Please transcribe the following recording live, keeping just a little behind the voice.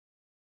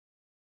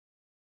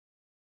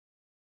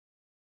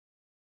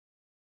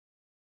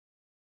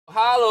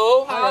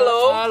Halo,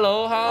 halo,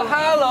 halo, halo,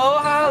 halo,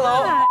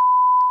 halo.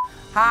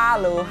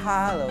 Halo,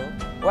 halo.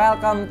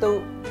 Welcome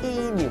to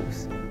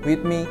E-News.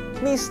 With me,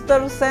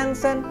 Mr.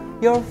 Sensen,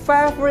 your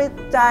favorite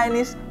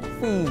Chinese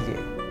VJ.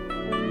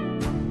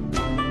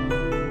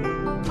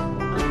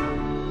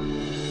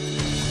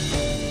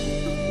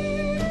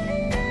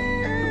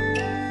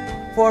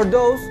 For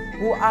those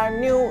who are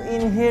new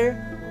in here,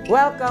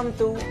 welcome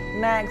to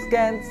Next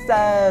Gen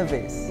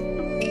Service.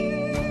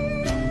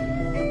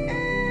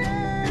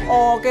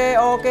 Okay,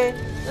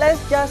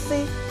 let's just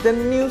see the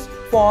news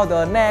for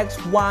the next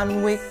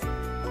 1 week.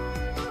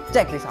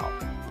 Check this out.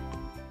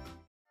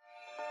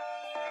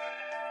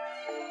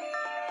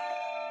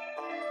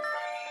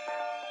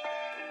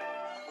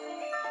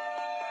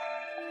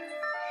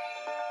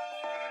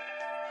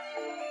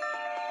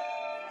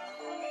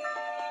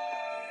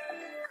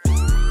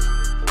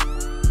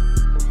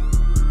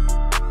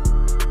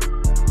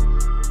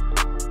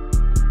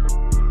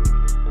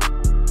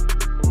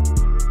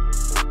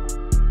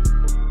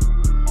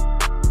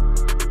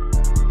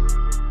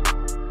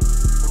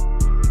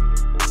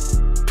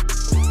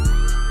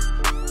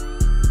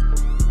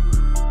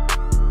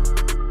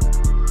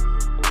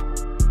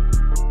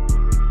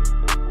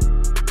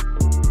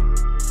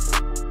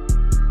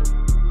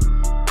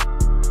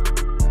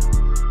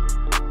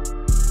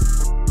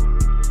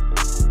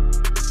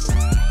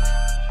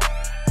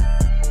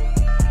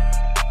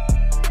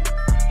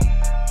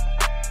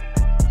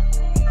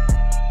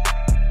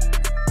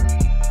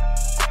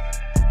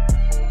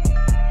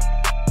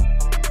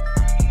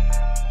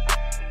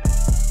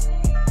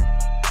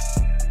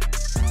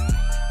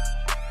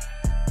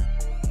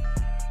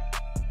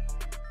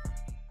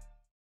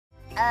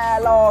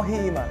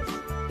 Elohim.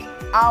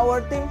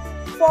 Our theme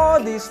for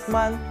this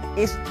month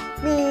is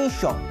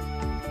mission,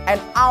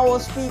 and our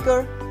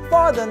speaker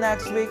for the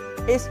next week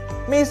is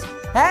Miss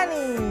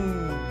Henny.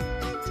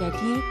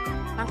 Jadi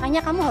makanya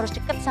kamu harus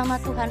deket sama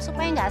Tuhan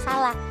supaya nggak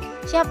salah.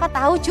 Siapa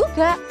tahu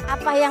juga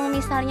apa yang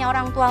misalnya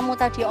orang tuamu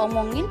tadi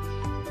omongin,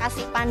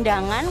 kasih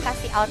pandangan,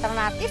 kasih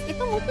alternatif,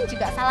 itu mungkin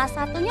juga salah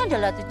satunya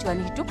adalah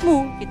tujuan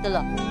hidupmu gitu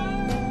loh.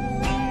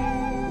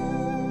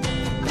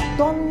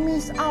 Don't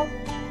miss out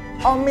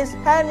on Miss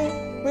Henny.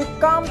 We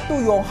come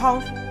to your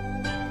house.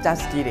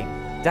 Just kidding,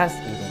 just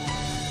kidding.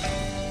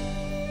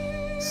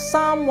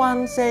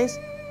 Someone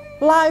says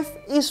life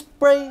is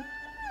play,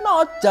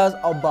 not just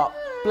about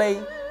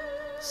play.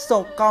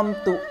 So come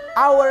to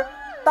our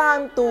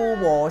time to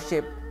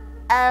worship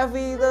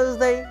every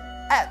Thursday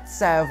at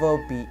 7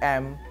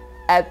 p.m.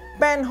 at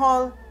Penn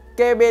Hall,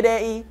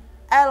 KBDI,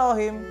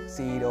 Elohim,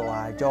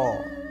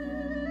 Sidoarjo.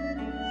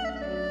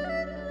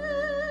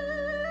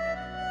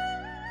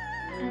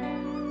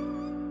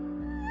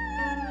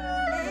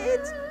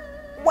 It's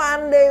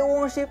one day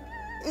worship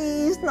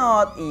is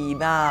not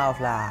enough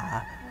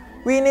lah.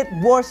 We need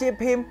worship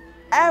Him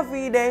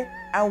every day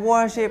and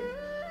worship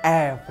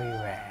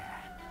everywhere.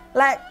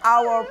 Like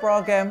our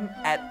program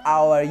at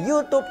our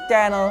YouTube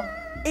channel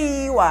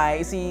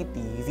EYC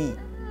TV.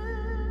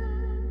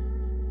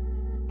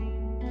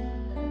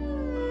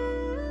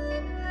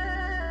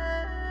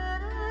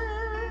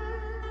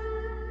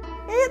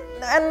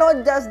 And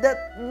not just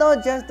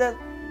that,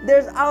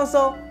 there's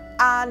also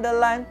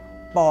Underline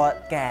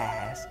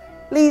Podcast.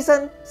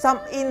 Listen some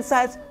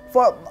insights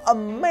from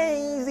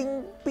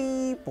amazing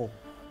people.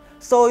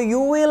 So you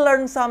will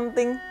learn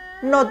something,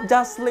 not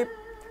just sleep.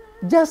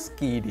 Just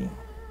kidding.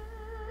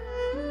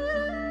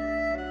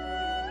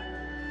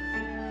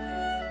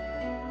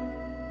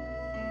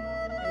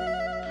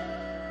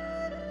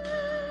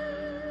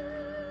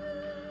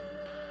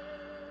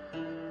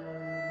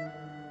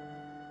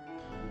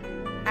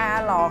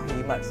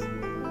 Elohimus.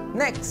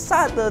 Next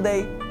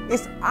Saturday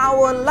is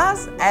our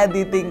last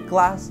editing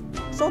class,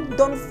 so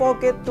don't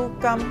forget to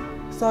come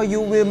so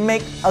you will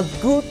make a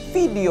good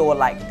video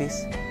like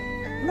this,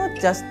 not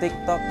just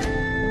TikTok.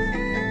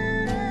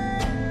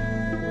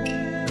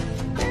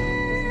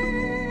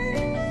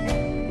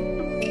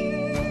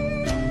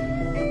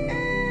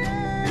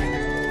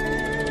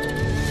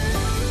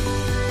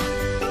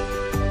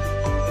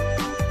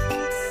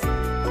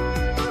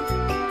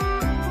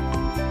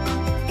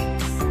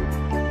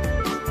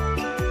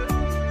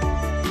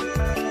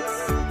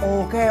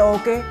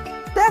 Okay,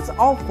 that's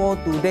all for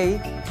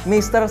today.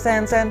 Mr.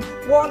 Sensen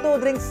want to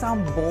drink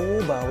some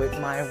boba with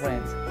my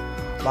friends.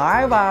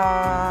 Bye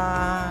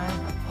bye.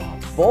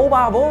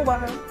 Boba.